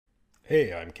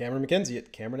Hey, I'm Cameron McKenzie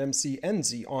at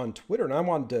CameronMCNZ on Twitter, and I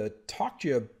wanted to talk to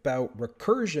you about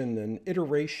recursion and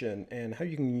iteration and how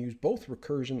you can use both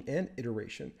recursion and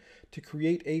iteration to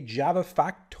create a Java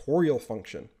factorial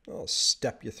function. I'll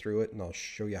step you through it and I'll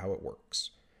show you how it works.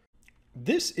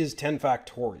 This is 10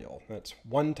 factorial. That's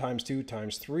 1 times 2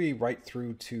 times 3 right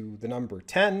through to the number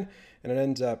 10, and it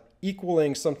ends up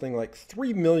equaling something like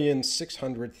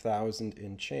 3,600,000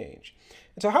 in change.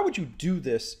 And so how would you do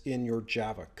this in your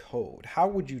Java code? How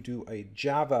would you do a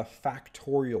Java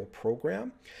factorial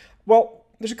program? Well,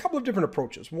 there's a couple of different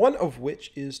approaches, one of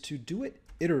which is to do it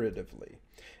iteratively.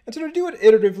 And so to do it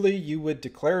iteratively, you would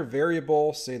declare a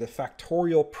variable, say the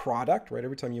factorial product, right?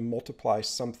 Every time you multiply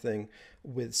something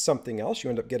with something else,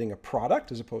 you end up getting a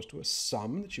product as opposed to a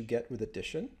sum that you get with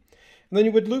addition. And then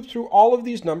you would loop through all of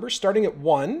these numbers starting at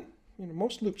 1.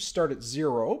 Most loops start at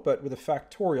 0, but with a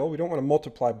factorial, we don't want to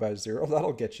multiply by 0.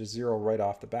 That'll get you 0 right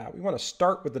off the bat. We want to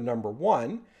start with the number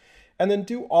 1 and then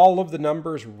do all of the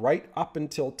numbers right up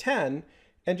until 10.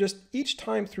 And just each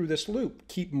time through this loop,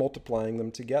 keep multiplying them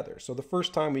together. So the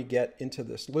first time we get into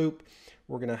this loop,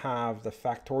 we're going to have the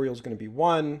factorial is going to be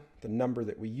 1. The number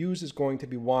that we use is going to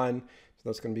be 1. So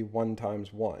that's going to be 1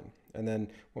 times 1. And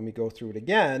then when we go through it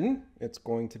again, it's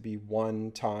going to be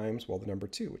 1 times, well, the number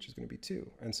 2, which is going to be 2.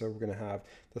 And so we're going to have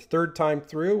the third time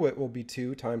through, it will be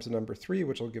 2 times the number 3,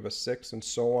 which will give us 6, and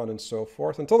so on and so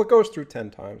forth, until it goes through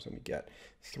 10 times and we get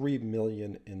 3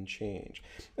 million in change.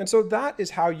 And so that is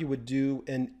how you would do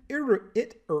an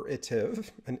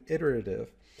iterative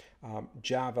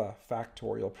Java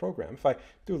factorial program. If I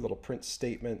do a little print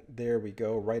statement, there we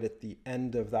go, right at the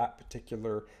end of that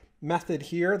particular method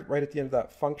here, right at the end of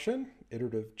that function,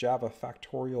 iterative Java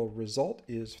factorial result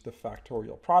is the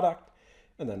factorial product,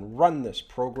 and then run this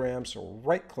program. So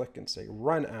right click and say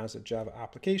run as a Java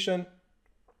application.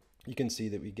 You can see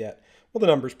that we get, well, the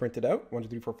numbers printed out, 1, 2,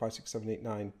 3, 4, 5, 6, 7, 8,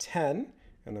 9, 10,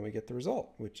 and then we get the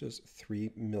result, which is 3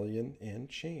 million and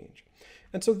change.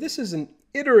 And so this is an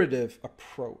iterative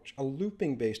approach, a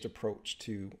looping-based approach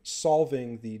to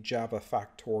solving the Java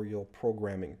factorial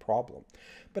programming problem.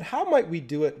 But how might we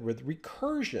do it with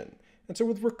recursion? And so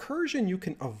with recursion, you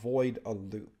can avoid a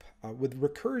loop. With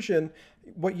recursion,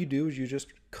 what you do is you just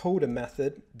code a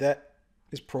method that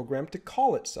is programmed to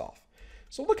call itself.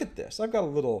 So look at this. I've got a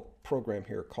little program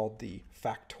here called the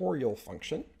factorial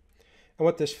function. And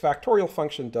what this factorial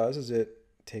function does is it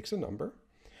takes a number.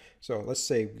 So let's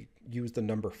say we use the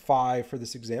number 5 for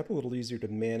this example, a little easier to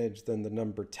manage than the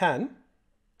number 10.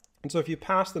 And so if you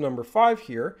pass the number 5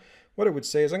 here, what it would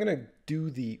say is I'm going to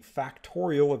do the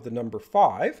factorial of the number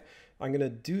 5. I'm going to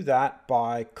do that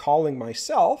by calling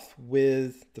myself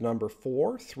with the number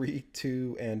 4, 3,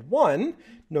 2, and 1.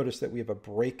 Notice that we have a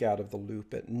breakout of the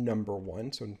loop at number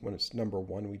 1. So when it's number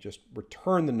 1, we just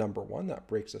return the number 1. That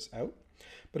breaks us out.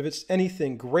 But if it's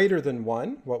anything greater than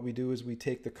 1, what we do is we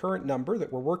take the current number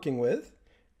that we're working with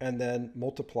and then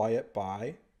multiply it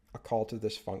by a call to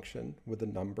this function with a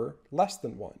number less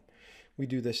than 1. We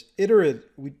do this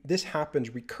this happens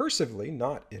recursively,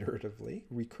 not iteratively,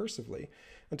 recursively,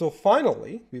 until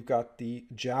finally we've got the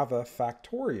Java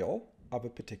factorial of a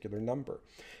particular number.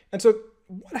 And so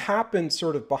what happens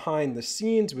sort of behind the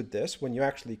scenes with this when you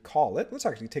actually call it? Let's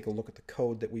actually take a look at the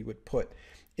code that we would put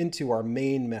into our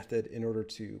main method in order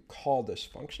to call this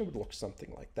function. It would look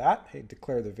something like that. Hey,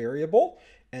 declare the variable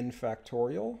n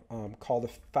factorial, call the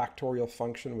factorial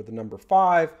function with the number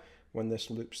 5. When this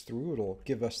loops through, it'll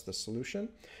give us the solution.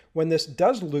 When this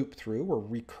does loop through, or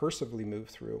recursively move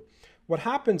through, what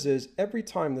happens is every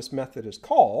time this method is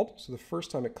called, so the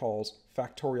first time it calls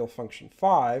factorial function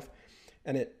 5,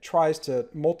 and it tries to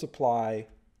multiply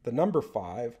the number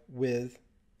 5 with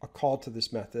a call to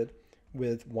this method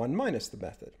with 1 minus the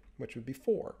method, which would be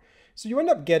 4. So you end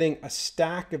up getting a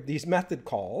stack of these method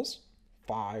calls,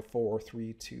 5, 4,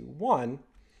 3, 2, 1,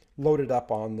 loaded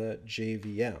up on the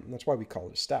JVM. That's why we call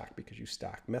it a stack, because you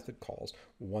stack method calls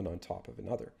one on top of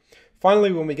another.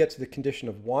 Finally, when we get to the condition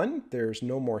of 1, there's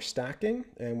no more stacking.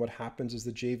 And what happens is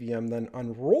the JVM then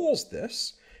unrolls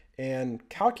this and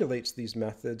calculates these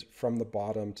methods from the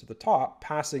bottom to the top,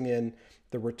 passing in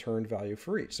the returned value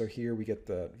for each. So here we get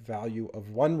the value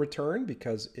of 1 returned,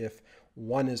 because if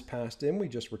 1 is passed in, we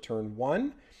just return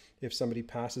 1. If somebody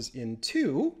passes in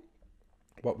 2,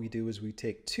 what we do is we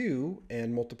take 2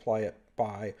 and multiply it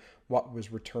by what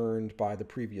was returned by the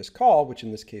previous call, which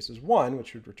in this case is 1,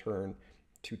 which would return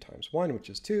 2 times 1, which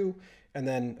is 2. And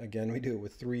then again, we do it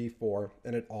with 3, 4,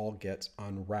 and it all gets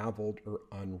unraveled or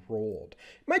unrolled.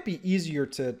 It might be easier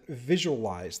to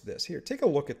visualize this. Here, take a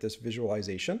look at this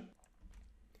visualization.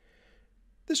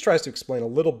 This tries to explain a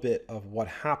little bit of what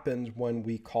happens when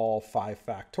we call 5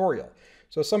 factorial.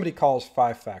 So somebody calls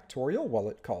 5 factorial, well,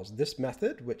 it calls this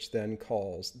method, which then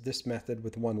calls this method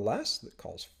with one less, that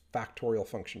calls factorial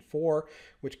function 4,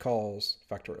 which calls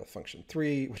factorial function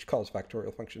 3, which calls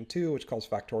factorial function 2, which calls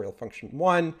factorial function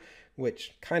 1,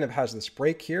 which kind of has this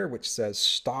break here, which says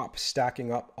stop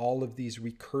stacking up all of these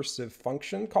recursive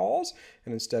function calls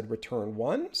and instead return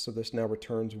 1. So this now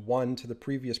returns 1 to the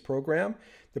previous program.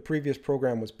 The previous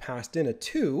program was passed in a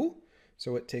 2.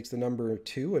 So it takes the number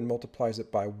 2 and multiplies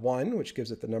it by 1, which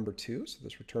gives it the number 2. So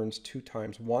this returns 2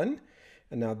 times 1.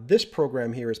 And now this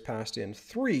program here is passed in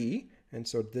 3. And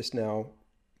so this now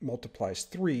multiplies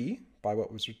 3 by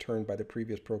what was returned by the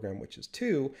previous program, which is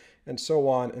 2, and so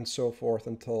on and so forth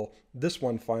until this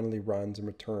one finally runs and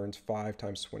returns 5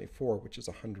 times 24, which is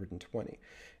 120.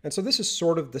 And so this is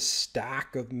sort of the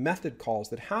stack of method calls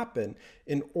that happen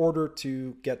in order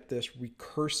to get this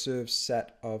recursive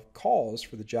set of calls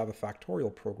for the Java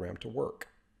Factorial program to work.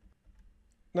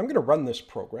 Now I'm going to run this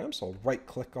program, so I'll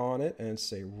right-click on it and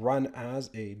say Run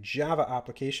as a Java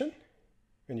application.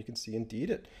 And you can see indeed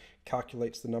it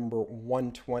calculates the number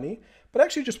 120, but I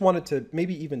actually just wanted to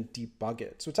maybe even debug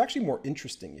it. So it's actually more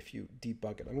interesting if you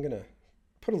debug it. I'm going to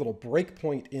put a little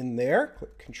breakpoint in there,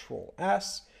 click Control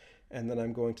S, and then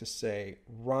I'm going to say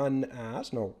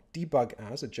debug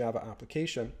as a Java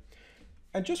application,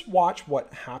 and just watch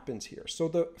what happens here. So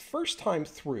the first time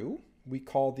through, we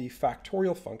call the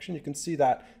factorial function. You can see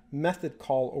that method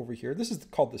call over here. This is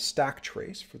called the stack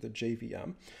trace for the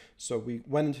JVM. So we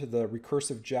went into the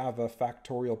recursive Java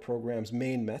factorial program's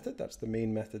main method. That's the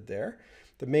main method there.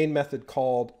 The main method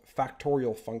called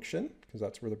factorial function, because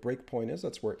that's where the breakpoint is.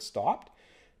 That's where it stopped.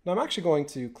 Now I'm actually going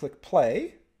to click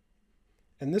play,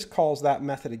 and this calls that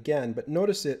method again, but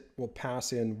notice it will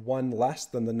pass in 1 less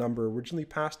than the number originally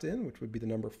passed in, which would be the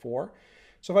number 4.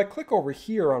 So if I click over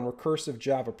here on recursive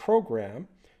Java program,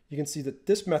 you can see that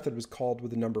this method was called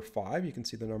with the number 5. You can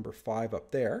see the number 5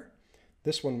 up there.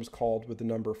 This one was called with the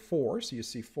number 4, so you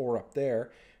see 4 up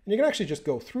there. And you can actually just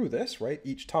go through this, right,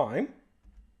 each time.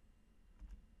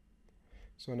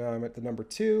 So now I'm at the number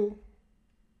 2.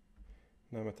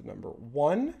 Now I'm at the number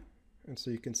 1. And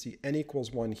so you can see n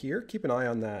equals 1 here. Keep an eye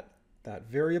on that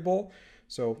variable.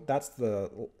 So that's the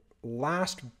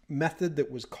last method that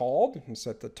was called. It's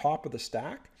at the top of the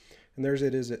stack. And there's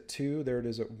it is at 2, there it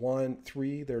is at 1,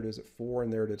 3, there it is at 4,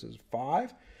 and there it is at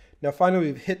 5. Now finally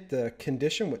we've hit the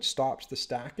condition which stops the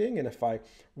stacking, and if I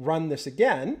run this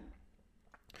again,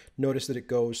 notice that it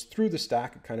goes through the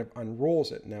stack, it kind of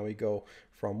unrolls it. Now we go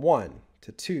from 1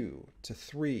 to 2 to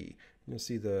 3. You'll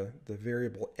see the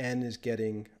variable n is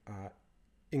getting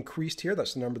increased here.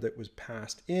 That's the number that was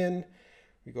passed in.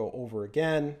 We go over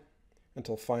again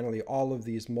until finally all of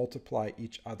these multiply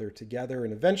each other together,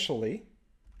 and eventually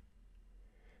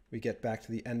we get back to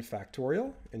the n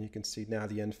factorial, and you can see now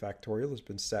the n factorial has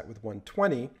been set with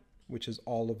 120, which is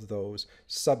all of those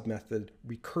sub-method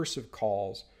recursive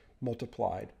calls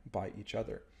multiplied by each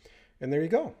other. And there you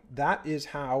go. That is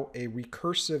how a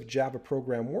recursive Java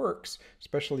program works,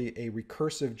 especially a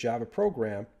recursive Java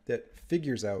program that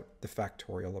figures out the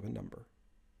factorial of a number.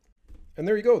 And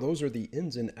there you go. Those are the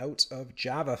ins and outs of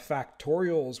Java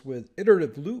factorials with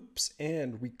iterative loops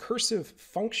and recursive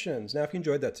functions. Now, if you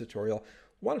enjoyed that tutorial,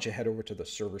 why don't you head over to the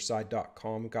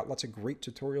serverside.com. We've got lots of great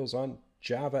tutorials on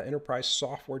Java, enterprise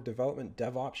software development,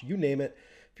 DevOps, you name it.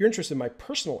 If you're interested in my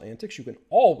personal antics, you can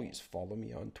always follow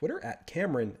me on Twitter at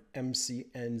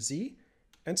CameronMCNZ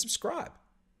and subscribe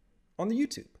on the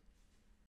YouTube.